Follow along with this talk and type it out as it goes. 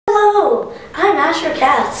Hello, I'm Asher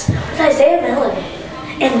Katz with Isaiah Miller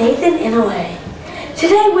and Nathan Inouye.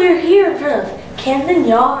 Today we're here in front of Camden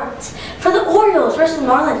Yards for the Orioles versus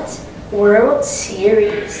Marlins World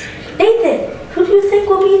Series. Nathan, who do you think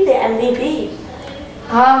will be the MVP?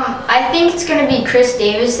 I think it's going to be Chris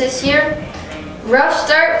Davis this year. Rough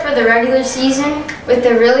start for the regular season with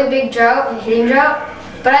a really big drought, hitting drought.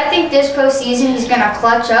 But I think this postseason he's going to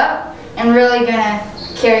clutch up and really going to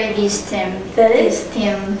carry these team. That is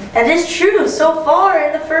true. So far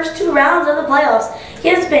in the first two rounds of the playoffs, he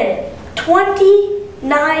has been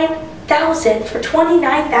 29,000 for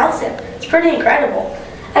 29,000. It's pretty incredible.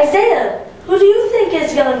 Isaiah, who do you think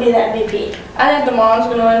is going to be the MVP? I think the Marlins are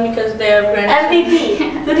going to win because they have Granderson. MVP.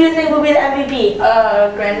 Who do you think will be the MVP?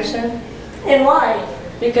 Granderson. And why?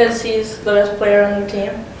 Because he's the best player on the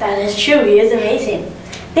team. That is true. He is amazing.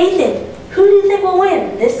 Nathan, who do you think will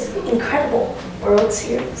win this incredible World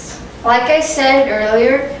Series? Like I said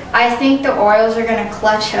earlier, I think the Orioles are going to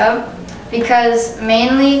clutch up because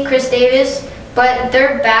mainly Chris Davis, but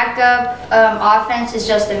their backup offense is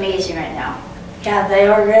just amazing right now. Yeah, they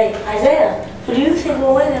are great. Isaiah, who do you think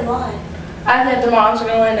will win and why? I think the Marlins are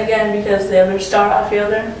going to win again because they have their star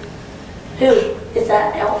outfielder. Who is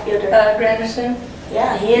that outfielder? Granderson.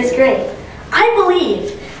 Yeah, he is great. I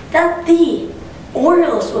believe that the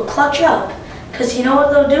Orioles will clutch up because you know what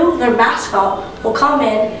they'll do? Their mascot will come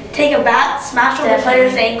in, take a bat, smash on the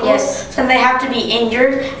player's ankles, Yes. so they have to be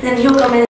injured, and then he'll come in